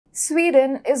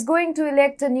Sweden is going to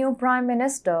elect a new Prime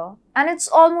Minister, and it's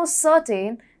almost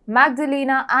certain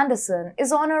Magdalena Andersson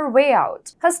is on her way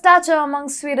out. Her stature among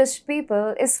Swedish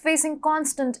people is facing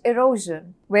constant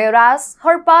erosion, whereas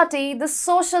her party, the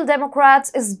Social Democrats,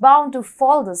 is bound to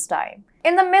fall this time.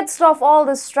 In the midst of all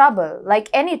this trouble, like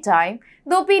any time,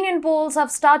 the opinion polls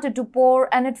have started to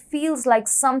pour and it feels like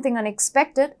something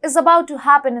unexpected is about to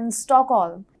happen in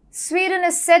Stockholm. Sweden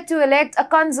is set to elect a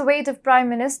conservative prime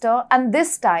minister, and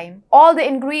this time, all the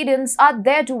ingredients are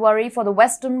there to worry for the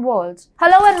Western world.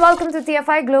 Hello and welcome to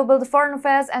TFI Global, the foreign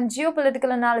affairs and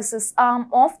geopolitical analysis arm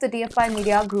of the TFI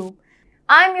Media Group.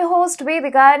 I'm your host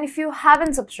Vedika, and if you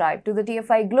haven't subscribed to the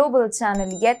TFI Global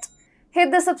channel yet, hit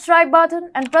the subscribe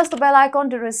button and press the bell icon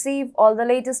to receive all the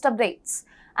latest updates.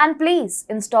 And please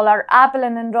install our Apple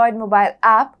and Android mobile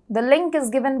app. The link is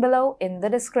given below in the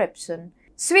description.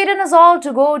 Sweden is all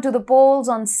to go to the polls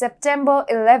on September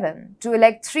 11 to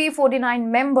elect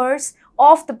 349 members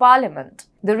of the parliament.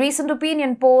 The recent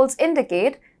opinion polls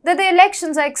indicate that the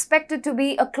elections are expected to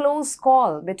be a close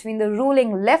call between the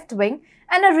ruling left wing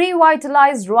and a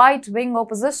revitalized right wing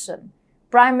opposition.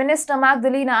 Prime Minister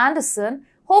Magdalena Andersson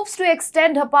hopes to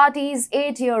extend her party's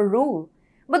 8-year rule,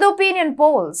 but the opinion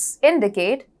polls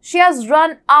indicate she has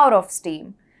run out of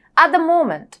steam. At the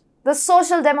moment, the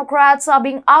Social Democrats are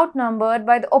being outnumbered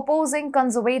by the opposing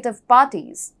conservative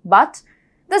parties, but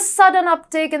the sudden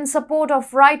uptake in support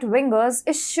of right-wingers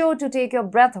is sure to take your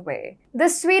breath away. The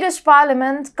Swedish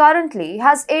parliament currently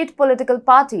has 8 political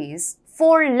parties,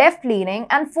 4 left-leaning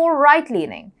and 4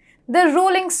 right-leaning. The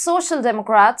ruling Social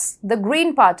Democrats, the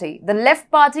Green Party, the Left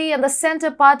Party and the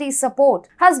Centre Party support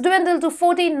has dwindled to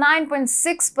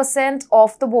 49.6%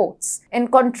 of the votes. In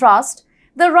contrast,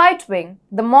 the right wing,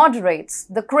 the moderates,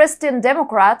 the Christian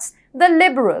Democrats, the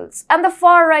Liberals and the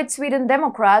far-right Sweden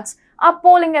Democrats are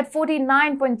polling at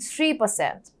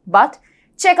 49.3%. But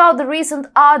check out the recent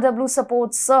RW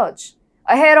support surge.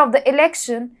 Ahead of the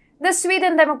election, the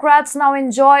Sweden Democrats now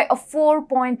enjoy a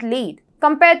 4-point lead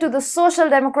compared to the Social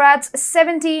Democrats'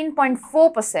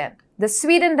 17.4%. The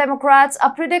Sweden Democrats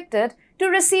are predicted to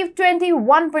receive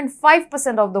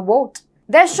 21.5% of the vote.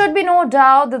 There should be no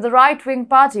doubt that the right-wing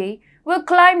party will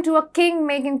climb to a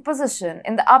king-making position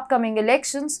in the upcoming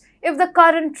elections if the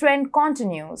current trend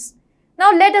continues.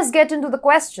 Now let us get into the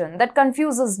question that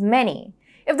confuses many.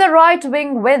 If the right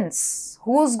wing wins,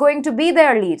 who's going to be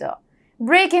their leader?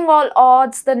 Breaking all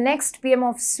odds, the next PM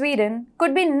of Sweden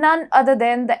could be none other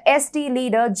than the SD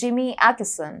leader Jimmie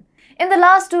Åkesson. In the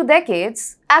last 2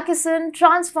 decades, Åkesson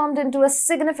transformed into a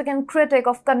significant critic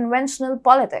of conventional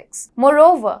politics.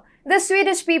 Moreover, the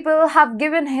Swedish people have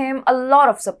given him a lot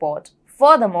of support.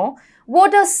 Furthermore,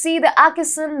 voters see the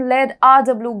Åkesson-led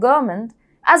RW government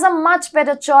as a much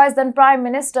better choice than Prime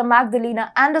Minister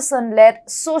Magdalena Andersson-led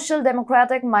Social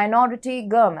Democratic minority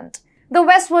government. The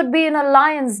West would be in a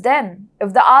lion's den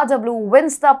if the RW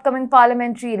wins the upcoming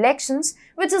parliamentary elections,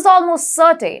 which is almost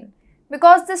certain,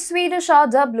 because the Swedish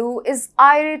RW is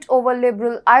irate over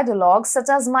liberal ideologues such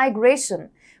as migration.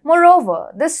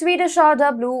 Moreover, the Swedish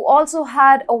RW also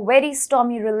had a very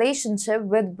stormy relationship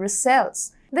with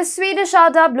Brussels. The Swedish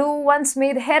RW once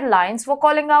made headlines for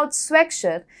calling out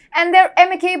Swexit, and their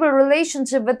amicable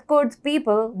relationship with Kurd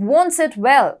people won't sit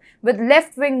well with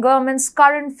left-wing government's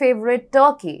current favorite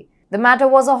Turkey. The matter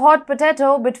was a hot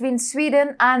potato between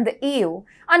Sweden and the EU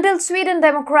until Sweden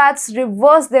Democrats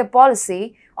reversed their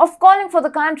policy of calling for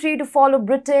the country to follow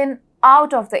Britain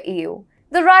out of the EU.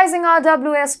 The rising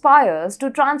RW aspires to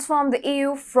transform the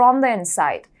EU from the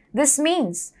inside. This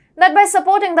means that by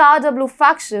supporting the RW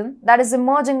faction that is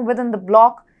emerging within the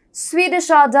bloc, Swedish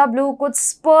RW could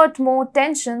spurt more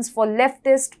tensions for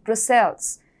leftist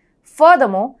Brussels.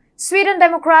 Furthermore, Sweden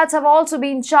Democrats have also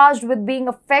been charged with being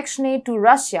affectionate to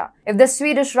Russia. If the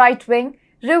Swedish right wing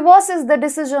reverses the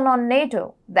decision on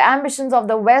NATO, the ambitions of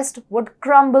the West would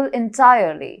crumble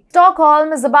entirely.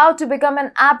 Stockholm is about to become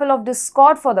an apple of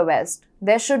discord for the West.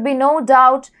 There should be no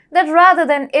doubt that rather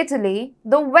than Italy,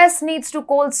 the West needs to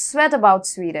cold sweat about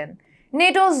Sweden.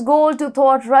 NATO's goal to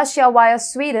thwart Russia via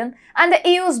Sweden and the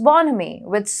EU's bonhomie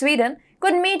with Sweden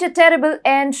could meet a terrible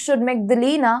end should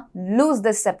Magdalena lose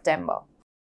this September.